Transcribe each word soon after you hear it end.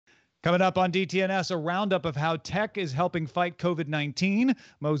Coming up on DTNS, a roundup of how tech is helping fight COVID-19,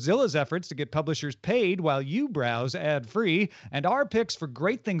 Mozilla's efforts to get publishers paid while you browse ad-free, and our picks for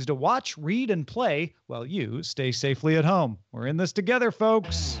great things to watch, read, and play while you stay safely at home. We're in this together,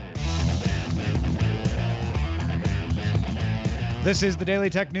 folks. This is the Daily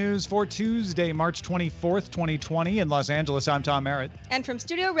Tech News for Tuesday, March 24th, 2020. In Los Angeles, I'm Tom Merritt. And from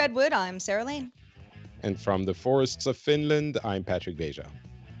Studio Redwood, I'm Sarah Lane. And from the forests of Finland, I'm Patrick Beja.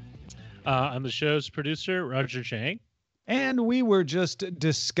 I'm the show's producer, Roger Chang. And we were just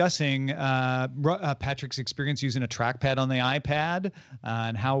discussing Patrick's experience using a trackpad on the iPad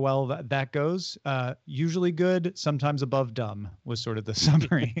and how well that goes. Usually good, sometimes above dumb was sort of the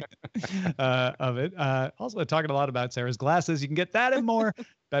summary of it. Also talking a lot about Sarah's glasses. You can get that and more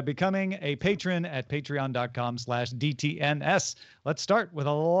by becoming a patron at patreon.com/DTNS. Let's start with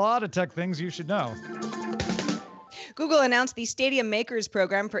a lot of tech things you should know. Google announced the Stadia Makers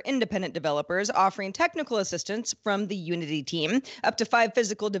program for independent developers, offering technical assistance from the Unity team, up to 5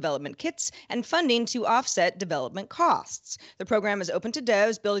 physical development kits, and funding to offset development costs. The program is open to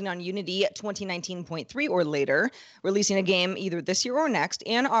devs building on Unity 2019.3 or later, releasing a game either this year or next,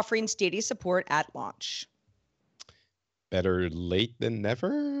 and offering Stadia support at launch. Better late than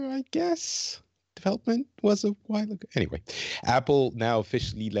never, I guess. Development was a while ago. Anyway, Apple now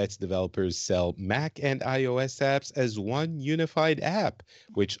officially lets developers sell Mac and iOS apps as one unified app,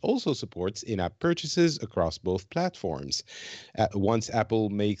 which also supports in-app purchases across both platforms. Once Apple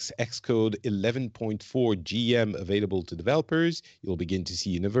makes Xcode 11.4 GM available to developers, you'll begin to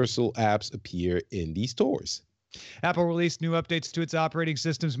see universal apps appear in these stores. Apple released new updates to its operating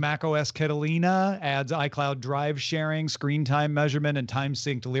systems. macOS Catalina adds iCloud Drive sharing, screen time measurement, and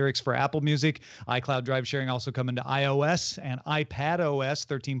time-synced lyrics for Apple Music. iCloud Drive sharing also coming to iOS and iPadOS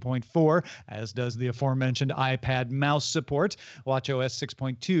 13.4, as does the aforementioned iPad mouse support. watchOS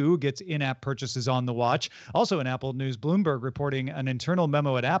 6.2 gets in-app purchases on the watch. Also in Apple news, Bloomberg reporting an internal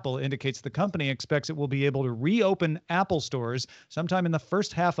memo at Apple indicates the company expects it will be able to reopen Apple stores sometime in the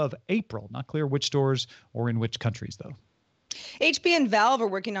first half of April. Not clear which stores or in which countries, though. HP and Valve are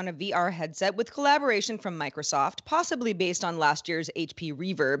working on a VR headset with collaboration from Microsoft, possibly based on last year's HP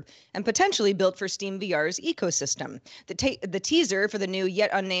Reverb, and potentially built for Steam VR's ecosystem. The teaser for the new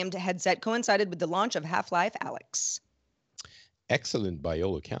yet unnamed headset coincided with the launch of Half-Life Alyx. Excellent by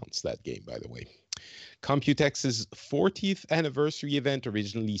all accounts, that game, by the way. Computex's 40th anniversary event,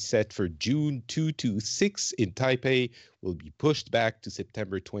 originally set for June 2 to 6 in Taipei, will be pushed back to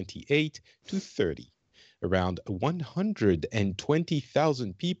September 28 to 30. Around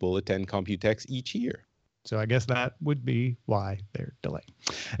 120,000 people attend Computex each year. So I guess that would be why they're delaying.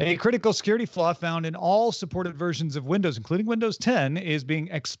 A critical security flaw found in all supported versions of Windows, including Windows 10, is being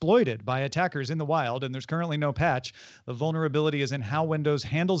exploited by attackers in the wild, and there's currently no patch. The vulnerability is in how Windows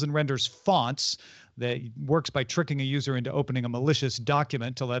handles and renders fonts. That works by tricking a user into opening a malicious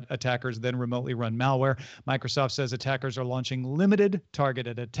document to let attackers then remotely run malware. Microsoft says attackers are launching limited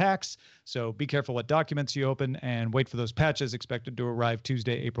targeted attacks. So be careful what documents you open and wait for those patches expected to arrive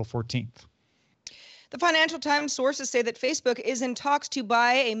Tuesday, April 14th. The Financial Times sources say that Facebook is in talks to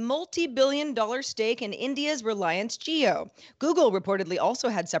buy a multi-billion-dollar stake in India's Reliance Jio. Google reportedly also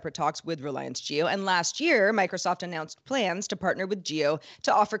had separate talks with Reliance Jio, and last year, Microsoft announced plans to partner with Jio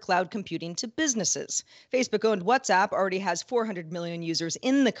to offer cloud computing to businesses. Facebook-owned WhatsApp already has 400 million users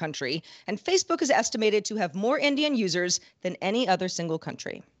in the country, and Facebook is estimated to have more Indian users than any other single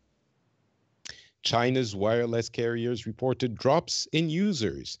country. China's wireless carriers reported drops in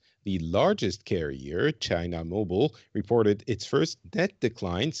users. The largest carrier, China Mobile, reported its first net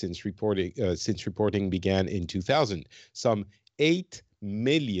decline since reporting began in 2000. Some 8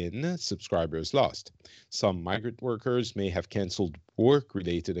 million subscribers lost. Some migrant workers may have canceled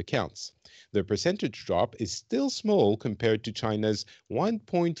work-related accounts. The percentage drop is still small compared to China's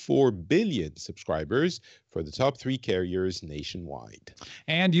 1.4 billion subscribers for the top 3 carriers nationwide.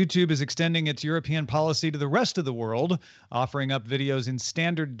 And YouTube is extending its European policy to the rest of the world, offering up videos in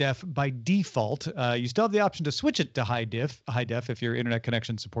standard def by default. You still have the option to switch it to high def if your internet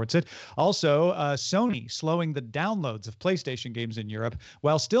connection supports it. Also, Sony slowing the downloads of PlayStation games in Europe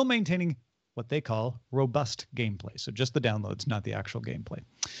while still maintaining what they call robust gameplay. So just the downloads, not the actual gameplay.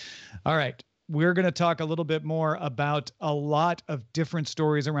 All right. We're going to talk a little bit more about a lot of different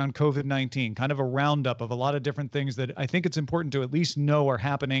stories around COVID-19, kind of a roundup of a lot of different things that I think it's important to at least know are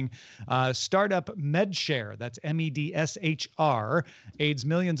happening. Startup MedShare, that's MEDSHR, aids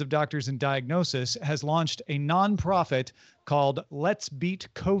millions of doctors in diagnosis, has launched a nonprofit called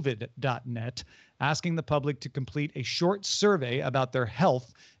letsbeatcovid.net, asking the public to complete a short survey about their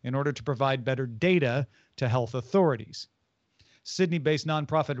health in order to provide better data to health authorities. Sydney-based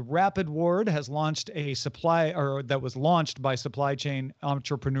nonprofit Rapid Ward has launched that was launched by supply chain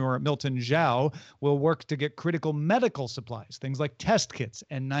entrepreneur Milton Zhao, will work to get critical medical supplies, things like test kits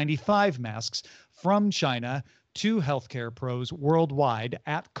and 95 masks, from China to healthcare pros worldwide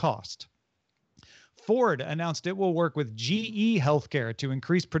at cost. Ford announced it will work with GE Healthcare to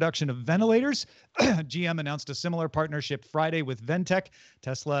increase production of ventilators. GM announced a similar partnership Friday with Ventec.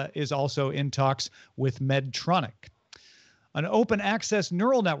 Tesla is also in talks with Medtronic. An open access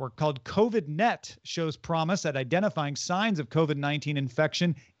neural network called COVIDNet shows promise at identifying signs of COVID-19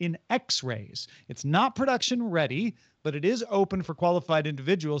 infection in X-rays. It's not production ready, but it is open for qualified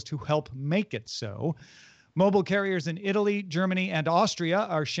individuals to help make it so. Mobile carriers in Italy, Germany, and Austria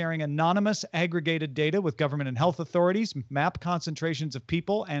are sharing anonymous aggregated data with government and health authorities, map concentrations of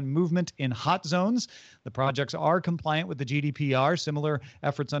people and movement in hot zones. The projects are compliant with the GDPR. Similar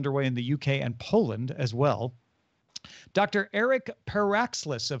efforts underway in the UK and Poland as well. Dr. Eric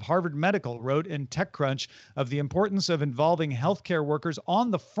Paraxlis of Harvard Medical wrote in TechCrunch of the importance of involving healthcare workers on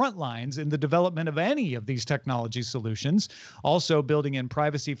the front lines in the development of any of these technology solutions, also building in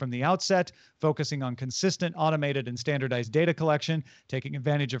privacy from the outset, focusing on consistent, automated, and standardized data collection, taking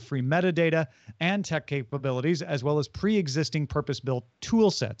advantage of free metadata and tech capabilities, as well as pre-existing purpose-built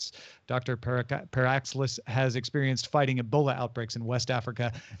tool sets. Dr. Paraxlis has experienced fighting Ebola outbreaks in West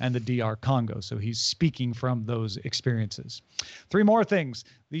Africa and the DR Congo, so he's speaking from those experiences. Three more things.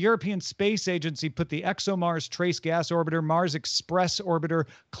 The European Space Agency put the ExoMars Trace Gas Orbiter, Mars Express Orbiter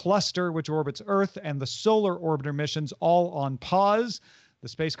cluster, which orbits Earth, and the Solar Orbiter missions all on pause. The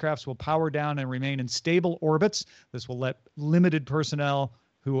spacecrafts will power down and remain in stable orbits. This will let limited personnel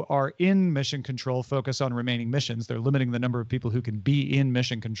who are in mission control focus on remaining missions. They're limiting the number of people who can be in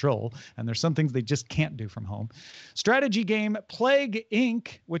mission control, and there's some things they just can't do from home. Strategy game Plague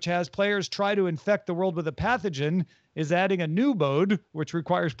Inc., which has players try to infect the world with a pathogen, is adding a new mode, which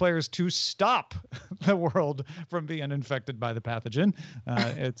requires players to stop the world from being infected by the pathogen.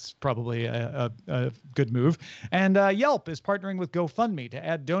 It's probably a good move. And Yelp is partnering with GoFundMe to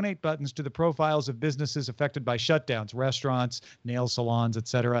add donate buttons to the profiles of businesses affected by shutdowns, restaurants, nail salons,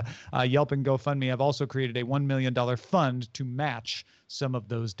 etc. Yelp and GoFundMe have also created a $1 million fund to match some of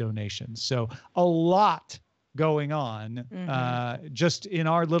those donations. So a lot going on just in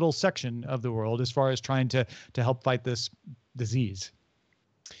our little section of the world as far as trying to help fight this disease.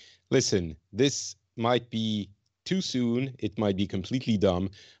 Listen, this might be too soon. It might be completely dumb,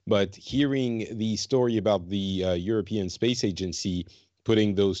 but hearing the story about the European Space Agency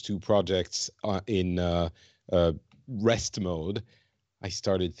putting those two projects in rest mode, I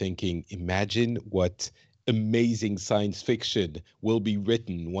started thinking, imagine what amazing science fiction will be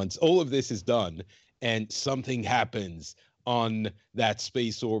written once all of this is done and something happens on that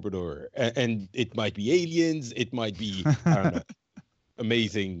space orbiter. And it might be aliens, it might be, I don't know,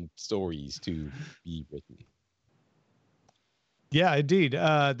 amazing stories to be written. Yeah, indeed.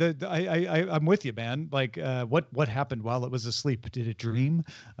 I'm with you, man. Like, what happened while it was asleep? Did it dream?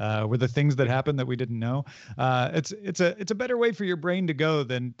 Were there things that happened that we didn't know? It's a better way for your brain to go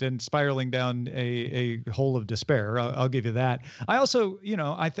than spiraling down a hole of despair. I'll give you that. I also,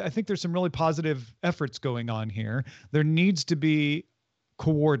 I think there's some really positive efforts going on here. There needs to be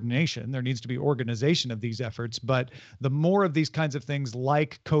coordination. There needs to be organization of these efforts, but the more of these kinds of things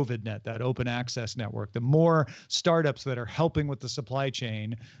like COVIDNet, that open access network, the more startups that are helping with the supply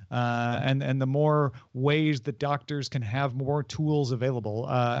chain, and the more ways that doctors can have more tools available,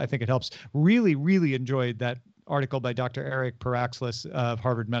 I think it helps. Really, really enjoyed that article by Dr. Eric Paraxlis of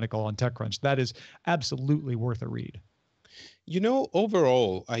Harvard Medical on TechCrunch. That is absolutely worth a read.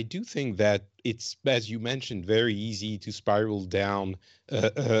 Overall, I do think that it's, as you mentioned, very easy to spiral down,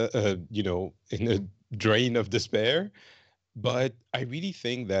 in a drain of despair. But I really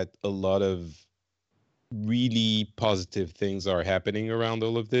think that a lot of really positive things are happening around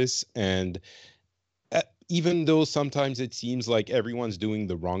all of this. And even though sometimes it seems like everyone's doing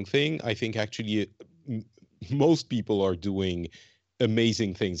the wrong thing, I think actually most people are doing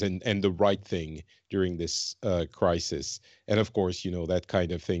amazing things and the right thing during this crisis. And of course, that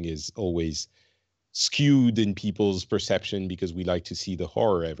kind of thing is always skewed in people's perception because we like to see the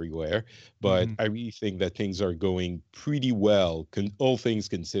horror everywhere. But I really think that things are going pretty well, all things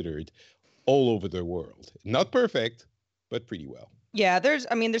considered, all over the world. Not perfect, but pretty well. Yeah, there's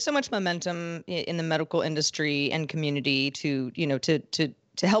so much momentum in the medical industry and community to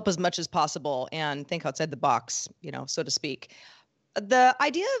help as much as possible and think outside the box, so to speak. The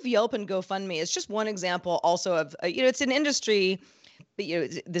idea of Yelp and GoFundMe is just one example also of, it's an industry but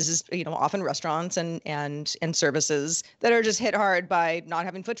this is often restaurants and services that are just hit hard by not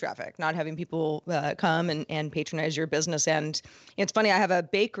having foot traffic, not having people come and patronize your business. And it's funny, I have a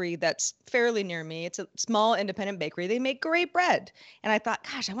bakery that's fairly near me. It's a small independent bakery. They make great bread, and I thought,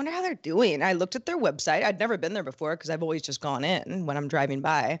 gosh, I wonder how they're doing. I looked at their website. I'd never been there before because I've always just gone in when I'm driving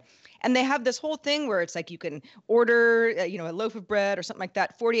by. And they have this whole thing where it's like you can order, a loaf of bread or something like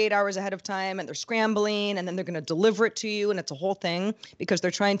that 48 hours ahead of time, and they're scrambling, and then they're going to deliver it to you. And it's a whole thing because they're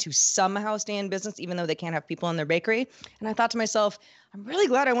trying to somehow stay in business, even though they can't have people in their bakery. And I thought to myself, I'm really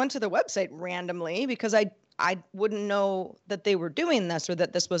glad I went to their website randomly because I wouldn't know that they were doing this or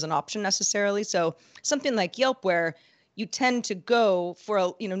that this was an option necessarily. So something like Yelp, where you tend to go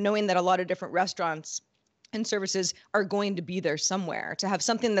for, knowing that a lot of different restaurants and services are going to be there somewhere. To have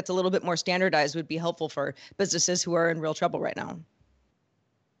something that's a little bit more standardized would be helpful for businesses who are in real trouble right now.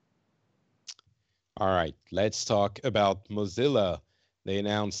 All right, let's talk about Mozilla. They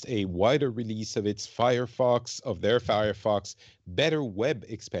announced a wider release of their Firefox Better Web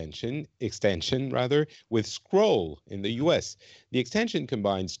extension with Scroll in the US. The extension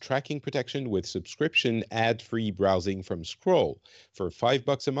combines tracking protection with subscription ad-free browsing from Scroll. For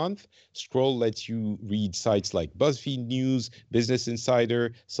 $5 a month, Scroll lets you read sites like BuzzFeed News, Business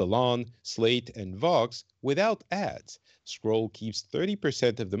Insider, Salon, Slate, and Vox without ads. Scroll keeps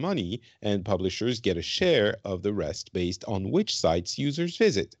 30% of the money, and publishers get a share of the rest based on which sites users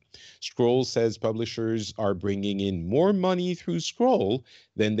visit. Scroll says publishers are bringing in more money through Scroll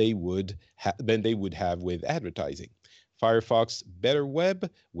than they would have with advertising. Firefox Better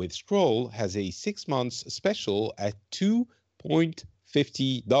Web with Scroll has a 6 months special at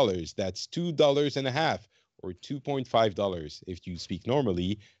 $2.50. That's $2.50 or $2.50 if you speak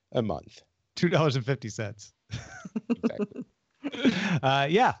normally a month. $2.50. Exactly.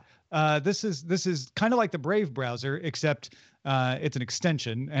 This is kind of like the Brave browser, except it's an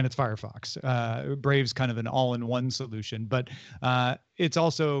extension and it's Firefox. Brave's kind of an all-in-one solution, but it's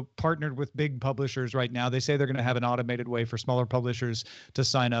also partnered with big publishers right now. They say they're going to have an automated way for smaller publishers to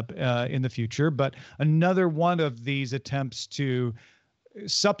sign up in the future. But another one of these attempts to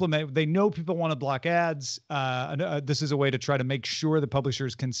supplement, they know people want to block ads. This is a way to try to make sure the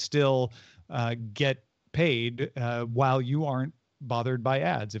publishers can still get paid while you aren't bothered by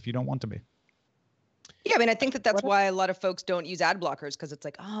ads if you don't want to be. Yeah, I mean, I think that's why a lot of folks don't use ad blockers, because it's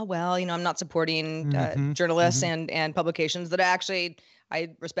like, oh, well, I'm not supporting journalists and publications that I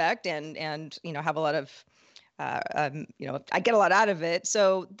respect and have a lot of, I get a lot out of it.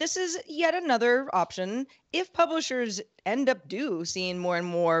 So this is yet another option. If publishers end up seeing more and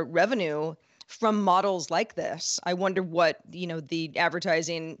more revenue from models like this, I wonder what, the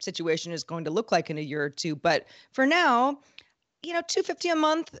advertising situation is going to look like in a year or two. But for now, $2.50 a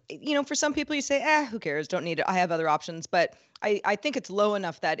month, for some people you say, who cares? Don't need it. I have other options. But I think it's low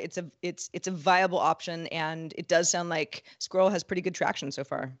enough that it's a viable option, and it does sound like Scroll has pretty good traction so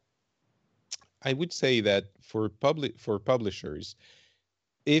far. I would say that for publishers,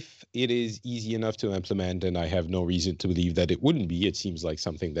 if it is easy enough to implement, and I have no reason to believe that it wouldn't be, it seems like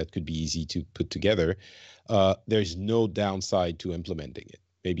something that could be easy to put together, there's no downside to implementing it.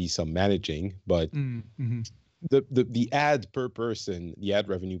 Maybe some managing, but the ad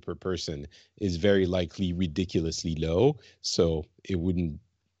revenue per person is very likely ridiculously low. So it wouldn't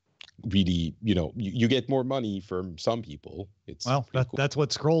really, you get more money from some people. Cool. That's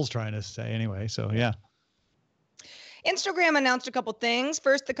what Scroll's trying to say anyway. So yeah. Instagram announced a couple things.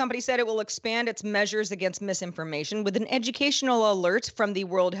 First, the company said it will expand its measures against misinformation with an educational alert from the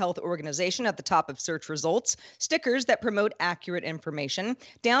World Health Organization at the top of search results, stickers that promote accurate information,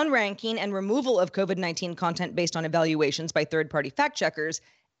 downranking and removal of COVID-19 content based on evaluations by third-party fact checkers,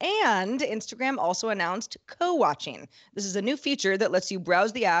 and Instagram also announced co-watching. This is a new feature that lets you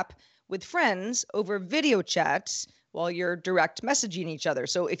browse the app with friends over video chats while you're direct messaging each other.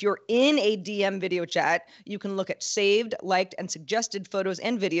 So if you're in a DM video chat, you can look at saved, liked, and suggested photos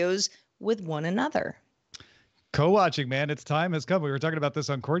and videos with one another. Co-watching, man, its time has come. We were talking about this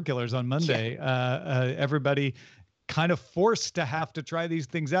on Cord Killers on Monday. Yeah. Everybody kind of forced to have to try these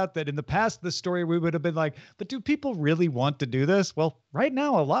things out, that in the past, the story we would have been like, but do people really want to do this? Well, right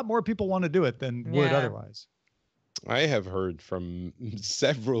now, a lot more people want to do it than would otherwise. I have heard from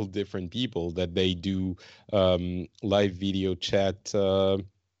several different people that they do live video chat,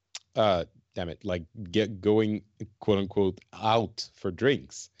 like going, quote unquote, out for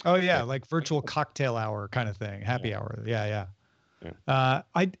drinks. Oh, yeah, like virtual cocktail hour kind of thing, happy hour. Yeah.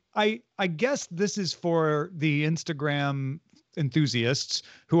 I guess this is for the Instagram enthusiasts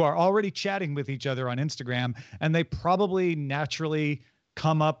who are already chatting with each other on Instagram, and they probably naturally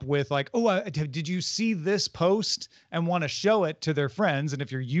come up with like, oh, did you see this post, and want to show it to their friends. And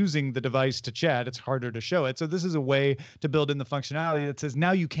if you're using the device to chat, it's harder to show it. So this is a way to build in the functionality that says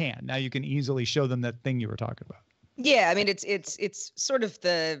now you can easily show them that thing you were talking about. Yeah, I mean, it's sort of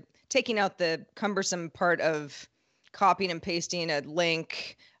the taking out the cumbersome part of copying and pasting a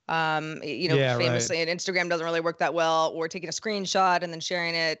link. Famously, and Instagram doesn't really work that well, or taking a screenshot and then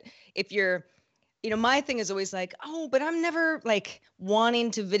sharing it. If you're, my thing is always like, oh, but I'm never like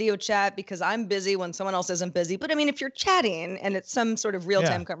wanting to video chat because I'm busy when someone else isn't busy. But I mean, if you're chatting and it's some sort of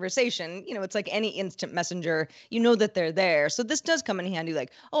real-time conversation, it's like any instant messenger, that they're there. So this does come in handy.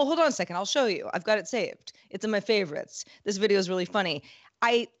 Like, oh, hold on a second, I'll show you. I've got it saved. It's in my favorites. This video is really funny.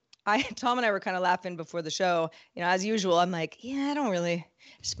 Tom and I were kind of laughing before the show. As usual, I'm like, yeah, I don't really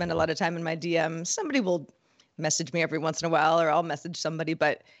spend a lot of time in my DMs. Somebody will message me every once in a while, or I'll message somebody.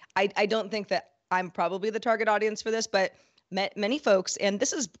 But I don't think that I'm probably the target audience for this, but many folks, and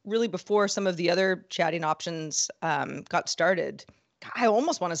this is really before some of the other chatting options got started. I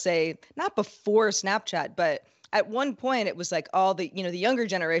almost want to say not before Snapchat, but at one point it was like all the, the younger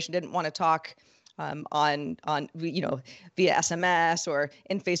generation didn't want to talk on via SMS or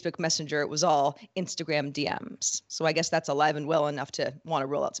in Facebook Messenger. It was all Instagram DMs. So I guess that's alive and well enough to want to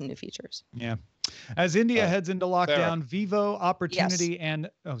roll out some new features. Yeah. As India heads into lockdown, Sarah. Vivo, Opportunity, and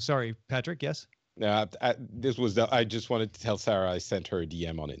sorry, Patrick, yes? I just wanted to tell Sarah I sent her a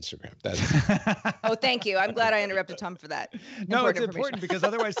DM on Instagram. Oh, thank you. I'm glad I interrupted Tom for that. No, it's important because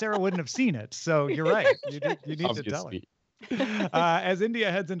otherwise Sarah wouldn't have seen it. So you're right. You need to tell her. As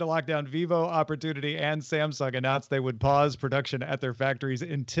India heads into lockdown, Vivo, Opportunity, and Samsung announced they would pause production at their factories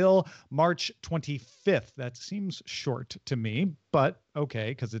until March 25th. That seems short to me, but okay,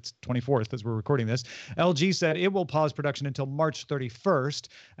 because it's 24th as we're recording this. LG said it will pause production until March 31st.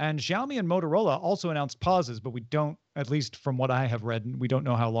 And Xiaomi and Motorola also announced pauses, but we don't, at least from what I have read, we don't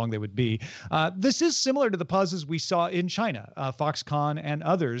know how long they would be. This is similar to the pauses we saw in China. Foxconn and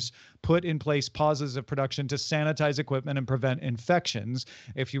others put in place pauses of production to sanitize equipment and prevent infections.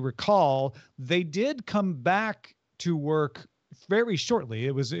 If you recall, they did come back to work very shortly.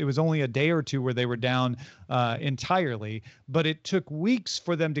 It was only a day or two where they were down entirely, but it took weeks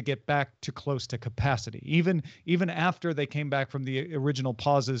for them to get back to close to capacity. Even after they came back from the original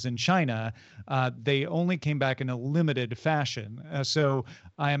pauses in China, they only came back in a limited fashion. So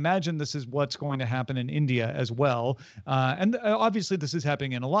I imagine this is what's going to happen in India as well. And obviously this is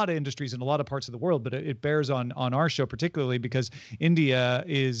happening in a lot of industries in a lot of parts of the world, but it bears on our show particularly because India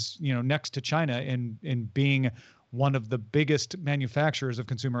is, next to China in being one of the biggest manufacturers of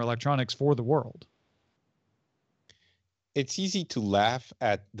consumer electronics for the world. It's easy to laugh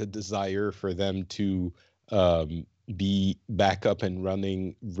at the desire for them to be back up and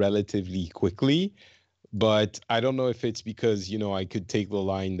running relatively quickly. But I don't know if it's because, I could take the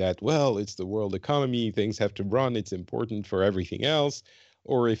line that, well, it's the world economy, things have to run, it's important for everything else.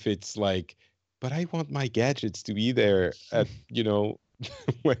 Or if it's like, but I want my gadgets to be there at,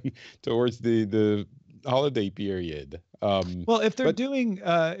 when towards the holiday period. Well, if they're doing,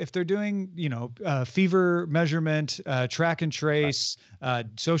 fever measurement, track and trace,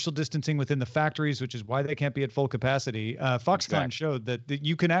 social distancing within the factories, which is why they can't be at full capacity. Foxconn showed that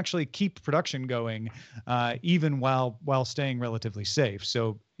you can actually keep production going, even while staying relatively safe.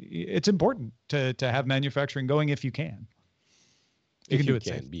 So it's important to have manufacturing going if you can. You can do it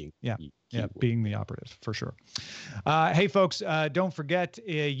safe. Being the operative for sure. Hey, folks, don't forget,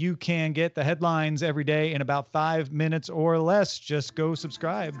 you can get the headlines every day in about 5 minutes or less. Just go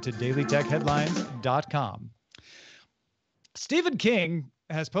subscribe to dailytechheadlines.com. Stephen King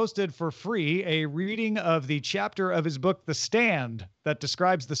has posted for free a reading of the chapter of his book, The Stand, that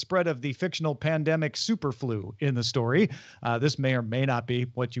describes the spread of the fictional pandemic superflu in the story. This may or may not be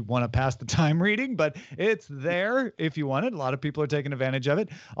what you want to pass the time reading, but it's there if you want it. A lot of people are taking advantage of it.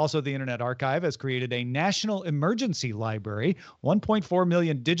 Also, the Internet Archive has created a national emergency library, 1.4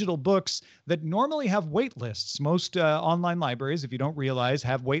 million digital books that normally have wait lists. Most online libraries, if you don't realize,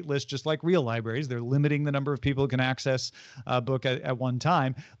 have wait lists just like real libraries. They're limiting the number of people who can access a book at one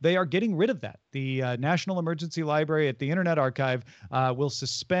time. They are getting rid of that. The National Emergency Library at the Internet Archive will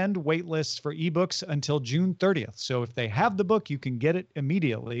suspend wait lists for ebooks until June 30th. So if they have the book, you can get it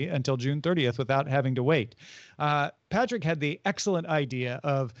immediately until June 30th without having to wait. Patrick had the excellent idea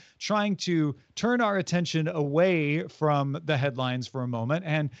of trying to turn our attention away from the headlines for a moment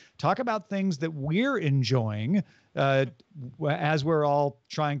and talk about things that we're enjoying as we're all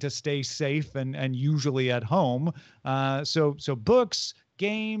trying to stay safe and usually at home. So books,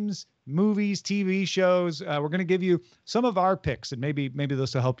 games, movies, TV shows. We're going to give you some of our picks, and maybe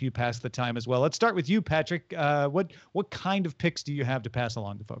this will help you pass the time as well. Let's start with you, Patrick. What kind of picks do you have to pass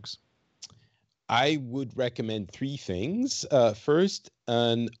along to folks? I would recommend three things. First,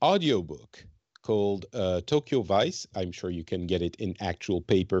 an audiobook called Tokyo Vice. I'm sure you can get it in actual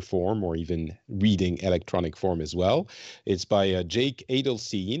paper form or even reading electronic form as well. It's by Jake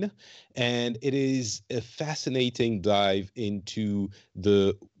Adelstein, and it is a fascinating dive into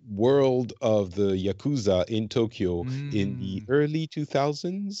the world of the Yakuza in Tokyo in the early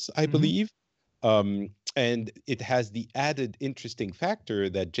 2000s, I believe. And it has the added interesting factor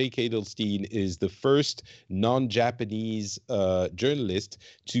that Jake Adelstein is the first non-Japanese journalist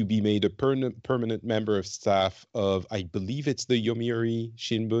to be made a permanent member of staff of, I believe it's the Yomiuri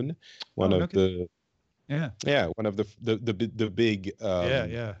Shimbun, one of the big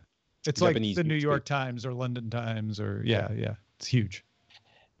It's Japanese like the New York newspaper. Times or London Times or it's huge.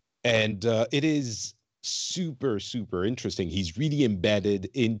 And it is super, super interesting. He's really embedded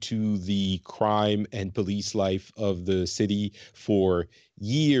into the crime and police life of the city for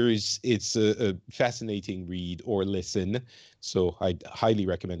years. It's a fascinating read or listen. So I'd highly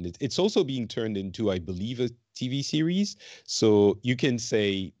recommend it. It's also being turned into, I believe, a TV series. So you can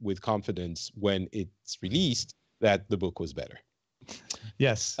say with confidence when it's released that the book was better.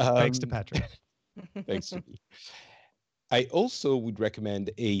 Yes. Thanks to Patrick. Thanks to me. I also would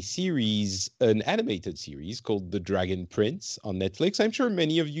recommend a series, an animated series called The Dragon Prince on Netflix. I'm sure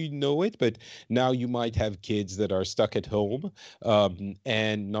many of you know it, but now you might have kids that are stuck at home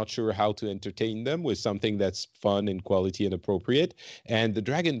and not sure how to entertain them with something that's fun and quality and appropriate. And The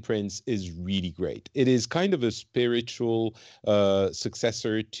Dragon Prince is really great. It is kind of a spiritual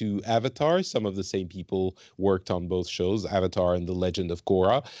successor to Avatar. Some of the same people worked on both shows, Avatar and The Legend of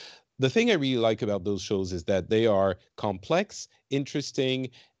Korra. The thing I really like about those shows is that they are complex,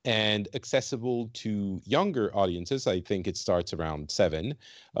 interesting, and accessible to younger audiences. I think it starts around 7,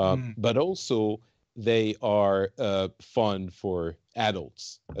 but also they are fun for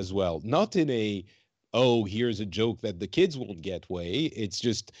adults as well. Not in a, oh, here's a joke that the kids won't get way. It's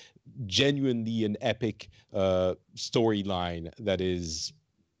just genuinely an epic storyline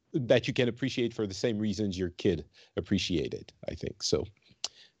that you can appreciate for the same reasons your kid appreciated, I think. So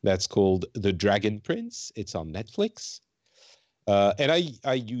that's called The Dragon Prince. It's on Netflix. And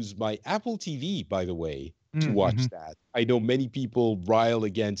I use my Apple TV, by the way, to watch that. I know many people rile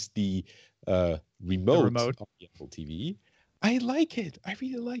against the remote on the Apple TV. I like it. I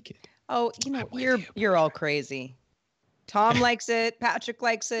really like it. Oh, you're all crazy. Tom likes it. Patrick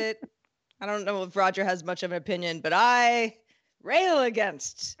likes it. I don't know if Roger has much of an opinion, but I rail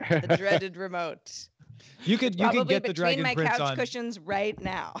against the dreaded remote. You could get the Dragon Prince Prince couch on cushions right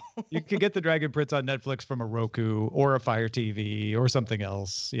now. You could get the Dragon Prince on Netflix from a Roku or a Fire TV or something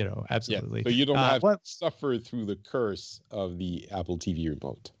else. Absolutely. Yeah, so you don't have to suffer through the curse of the Apple TV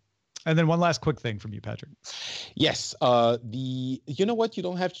remote. And then one last quick thing from you, Patrick. Yes. You know what? You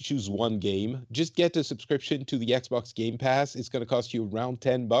don't have to choose one game. Just get a subscription to the Xbox Game Pass. It's going to cost you around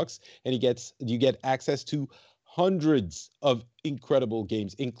 $10, and you get access to hundreds of incredible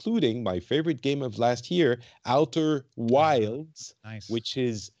games, including my favorite game of last year, Outer Wilds, which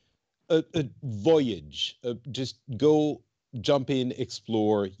is a voyage. Just go, jump in,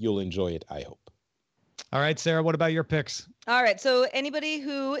 explore. You'll enjoy it, I hope. All right, Sarah, what about your picks? All right. So anybody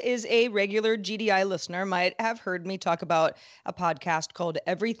who is a regular GDI listener might have heard me talk about a podcast called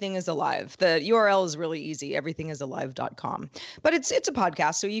Everything is Alive. The URL is really easy, everythingisalive.com. But it's a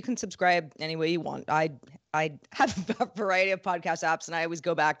podcast, so you can subscribe any way you want. I have a variety of podcast apps, and I always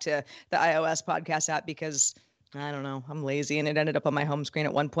go back to the iOS podcast app because, I don't know, I'm lazy, and it ended up on my home screen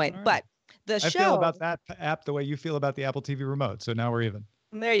at one point. Right. But I feel about that app the way you feel about the Apple TV remote, so now we're even.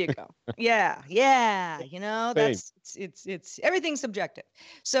 There you go. Yeah. That's it's everything's subjective.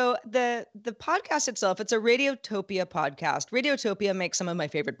 So the podcast itself, it's a Radiotopia podcast. Radiotopia makes some of my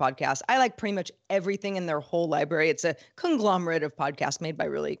favorite podcasts. I like pretty much everything in their whole library. It's a conglomerate of podcasts made by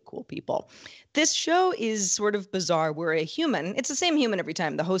really cool people. This show is sort of bizarre where a human, it's the same human every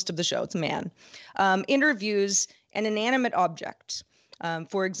time, the host of the show, it's a man, interviews an inanimate object.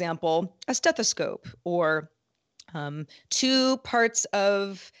 For example, a stethoscope or 2 parts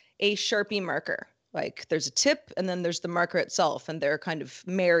of a Sharpie marker. Like there's a tip and then there's the marker itself, and they're kind of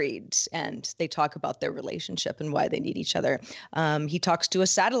married and they talk about their relationship and why they need each other. He talks to a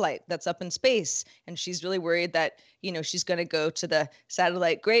satellite that's up in space, and she's really worried that, she's going to go to the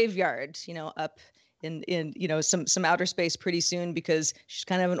satellite graveyard, up in some outer space pretty soon because she's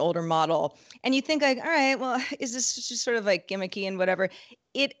kind of an older model. And you think like, all right, well, is this just sort of like gimmicky and whatever?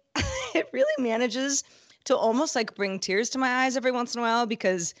 It really manages to almost like bring tears to my eyes every once in a while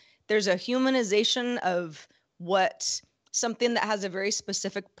because there's a humanization of what something that has a very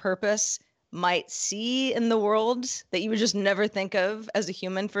specific purpose might see in the world that you would just never think of as a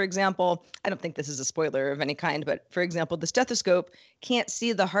human. For example, I don't think this is a spoiler of any kind, but for example, the stethoscope can't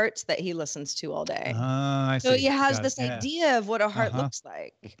see the hearts that he listens to all day. I So see. he has Got this it. Yeah. idea of what a heart Uh-huh. looks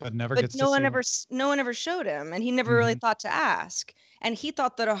like, But never but gets no to one see ever no one ever showed him, and he never really thought to ask. And he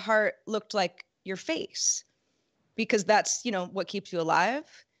thought that a heart looked like your face because that's, what keeps you alive.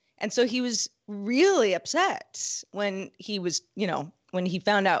 And so he was really upset when he was, when he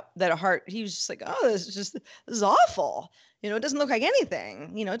found out that a heart, he was just like, oh, this is awful. It doesn't look like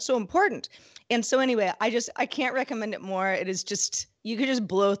anything, it's so important. And so anyway, I can't recommend it more. It is just, you could just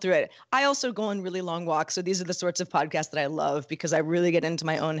blow through it. I also go on really long walks. So these are the sorts of podcasts that I love because I really get into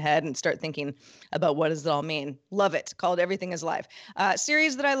my own head and start thinking about what does it all mean. Love it. Called Everything is Life.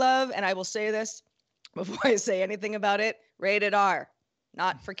 Series that I love, and I will say this before I say anything about it, rated R,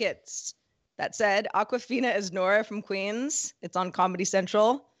 not for kids. That said, Awkwafina is Nora from Queens. It's on Comedy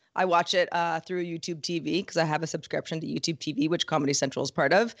Central. I watch it through YouTube TV because I have a subscription to YouTube TV, which Comedy Central is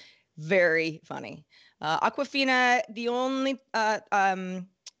part of. Very funny. Awkwafina, the only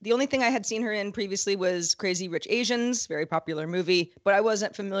thing I had seen her in previously was Crazy Rich Asians, very popular movie, but I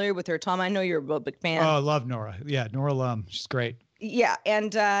wasn't familiar with her. Tom, I know you're a real big fan. Oh, I love Nora. Yeah, Nora Lum. She's great. Yeah,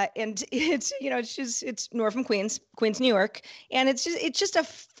 and it's it's Nora from Queens, New York, and it's just a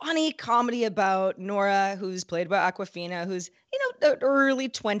funny comedy about Nora, who's played by Awkwafina, who's the early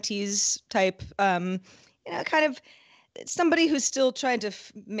 20s type, kind of somebody who's still trying to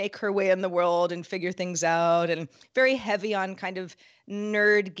make her way in the world and figure things out, and very heavy on kind of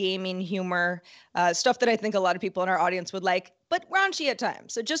nerd gaming humor, stuff that I think a lot of people in our audience would like, but raunchy at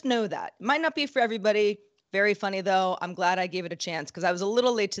times. So just know that might not be for everybody. Very funny, though. I'm glad I gave it a chance because I was a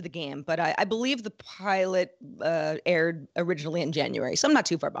little late to the game, but I believe the pilot aired originally in January, so I'm not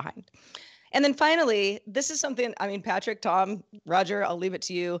too far behind. And then finally, this is something, Patrick, Tom, Roger, I'll leave it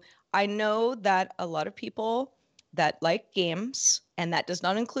to you. I know that a lot of people that like games, and that does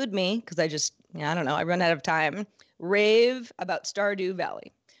not include me because I don't know, I run out of time, rave about Stardew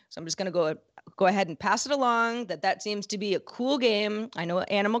Valley. So I'm just going to go ahead and pass it along that seems to be a cool game. I know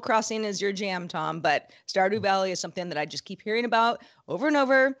Animal Crossing is your jam, Tom, but Stardew Valley is something that I just keep hearing about over and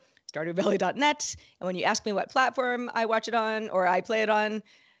over, stardewvalley.net. And when you ask me what platform I watch it on or I play it on,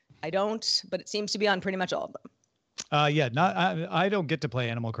 I don't, but it seems to be on pretty much all of them. I don't get to play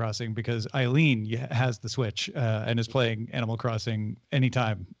Animal Crossing because Eileen has the Switch and is playing Animal Crossing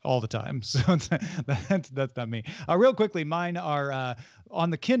anytime, all the time. So that's not me. Real quickly, mine are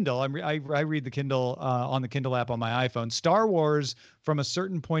on the Kindle. I read the Kindle on the Kindle app on my iPhone. Star Wars from a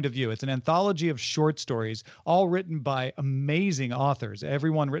Certain Point of View. It's an anthology of short stories, all written by amazing authors.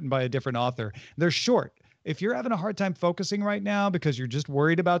 Everyone written by a different author. They're short. If you're having a hard time focusing right now because you're just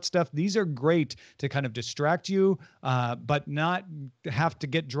worried about stuff, these are great to kind of distract you, but not have to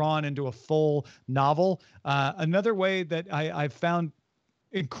get drawn into a full novel. Another way that I've found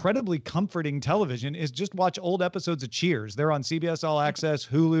incredibly comforting television is just watch old episodes of Cheers. They're on CBS All Access,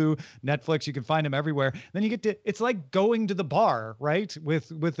 Hulu, Netflix. You can find them everywhere. Then you get to, it's like going to the bar, right?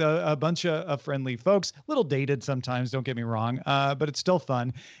 With a bunch of friendly folks, a little dated sometimes, don't get me wrong, but it's still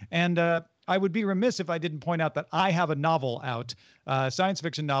fun. And I would be remiss if I didn't point out that I have a novel out, a science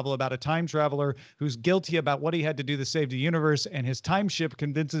fiction novel about a time traveler who's guilty about what he had to do to save the universe, and his time ship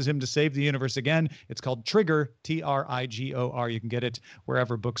convinces him to save the universe again. It's called Trigger, Trigor. You can get it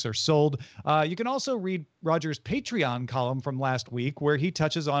wherever books are sold. You can also read Roger's Patreon column from last week, where he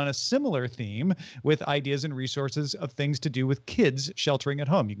touches on a similar theme with ideas and resources of things to do with kids sheltering at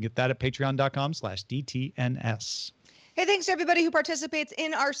home. You can get that at patreon.com/DTNS. Hey, thanks to everybody who participates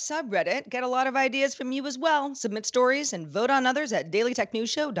in our subreddit. Get a lot of ideas from you as well. Submit stories and vote on others at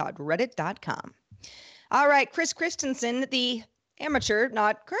dailytechnewsshow.reddit.com. All right, Chris Christensen, the amateur,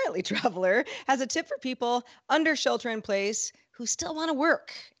 not currently traveler, has a tip for people under shelter in place who still want to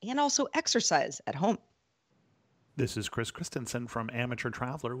work and also exercise at home. This is Chris Christensen from Amateur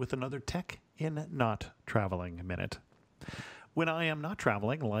Traveler with another Tech in Not Traveling Minute. When I am not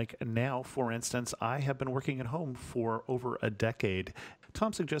traveling, like now, for instance, I have been working at home for over a decade.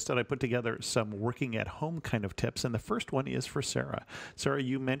 Tom suggested I put together some working at home kind of tips, and the first one is for Sarah. Sarah,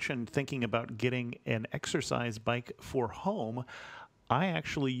 you mentioned thinking about getting an exercise bike for home. I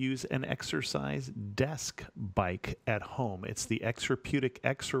actually use an exercise desk bike at home. It's the Exerputic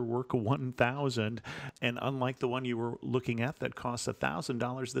Exerwork 1000, and unlike the one you were looking at that costs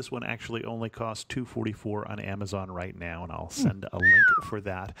 $1,000, this one actually only costs $244 on Amazon right now, and I'll send a link for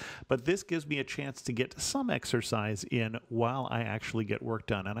that. But this gives me a chance to get some exercise in while I actually get work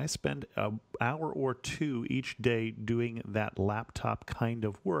done, and I spend an hour or two each day doing that laptop kind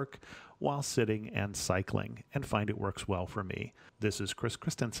of work while sitting and cycling, and find it works well for me. This is Chris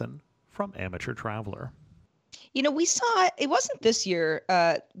Christensen from Amateur Traveler. You know, we saw it wasn't this year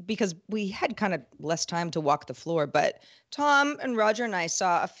because we had kind of less time to walk the floor, but Tom and Roger and I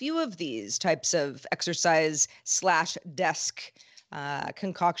saw a few of these types of exercise / desk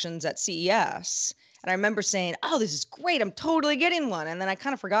concoctions at CES. And I remember saying, oh, this is great. I'm totally getting one. And then I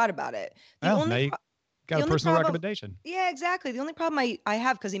kind of forgot about it. Now you got a personal recommendation. Yeah, exactly. The only problem I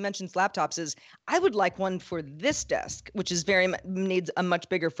have, because he mentions laptops, is I would like one for this desk, which is needs a much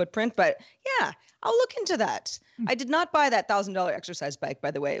bigger footprint. But yeah, I'll look into that. I did not buy that $1,000 exercise bike,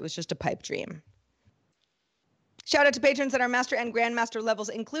 by the way. It was just a pipe dream. Shout out to patrons at our Master and Grandmaster levels,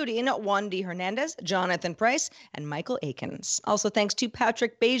 including Juan D. Hernandez, Jonathan Price, and Michael Akins. Also, thanks to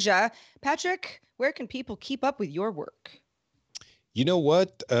Patrick Beja. Patrick, where can people keep up with your work? You know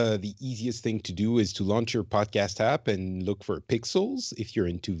what? The easiest thing to do is to launch your podcast app and look for Pixels if you're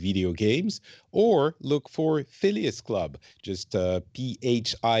into video games, or look for Phileas Club, just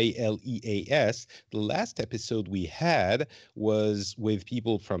Phileas. The last episode we had was with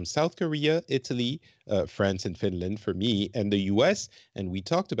people from South Korea, Italy, France, and Finland for me, and the US, and we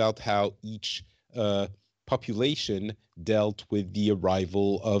talked about how each population dealt with the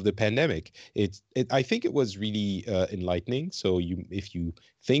arrival of the pandemic. I think it was really enlightening. So if you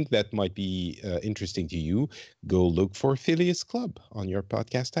think that might be interesting to you, go look for Phileas Club on your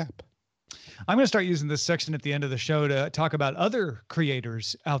podcast app. I'm going to start using this section at the end of the show to talk about other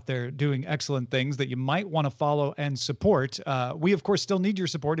creators out there doing excellent things that you might want to follow and support. We, of course, still need your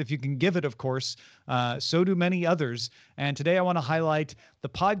support if you can give it, of course. So do many others. And today I want to highlight the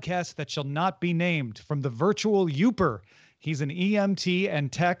podcast that shall not be named from the Virtual Youper. He's an EMT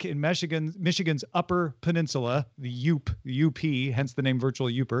and tech in Michigan's Upper Peninsula, the UP, hence the name Virtual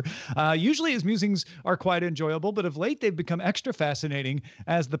Youper. Usually his musings are quite enjoyable, but of late they've become extra fascinating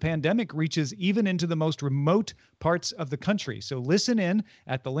as the pandemic reaches even into the most remote parts of the country. So listen in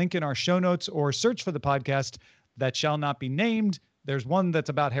at the link in our show notes or search for the podcast that shall not be named. There's one that's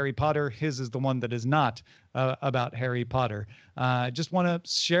about Harry Potter. His is the one that is not about Harry Potter. Just want to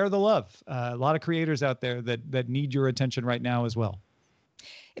share the love. A lot of creators out there that need your attention right now as well.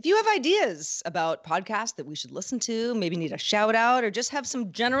 If you have ideas about podcasts that we should listen to, maybe need a shout out, or just have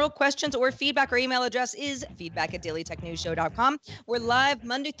some general questions or feedback, our email address is feedback@dailytechnewsshow.com. We're live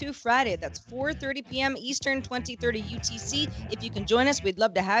Monday through Friday. That's 4:30 p.m. Eastern, 20:30 UTC. If you can join us, we'd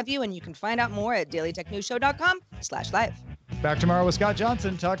love to have you, and you can find out more at dailytechnewsshow.com/live. Back tomorrow with Scott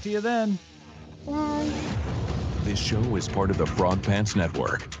Johnson. Talk to you then. Bye. This show is part of the Frog Pants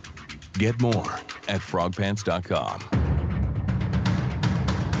Network. Get more at frogpants.com.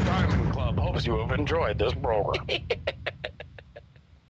 Diamond Club hopes you have enjoyed this program.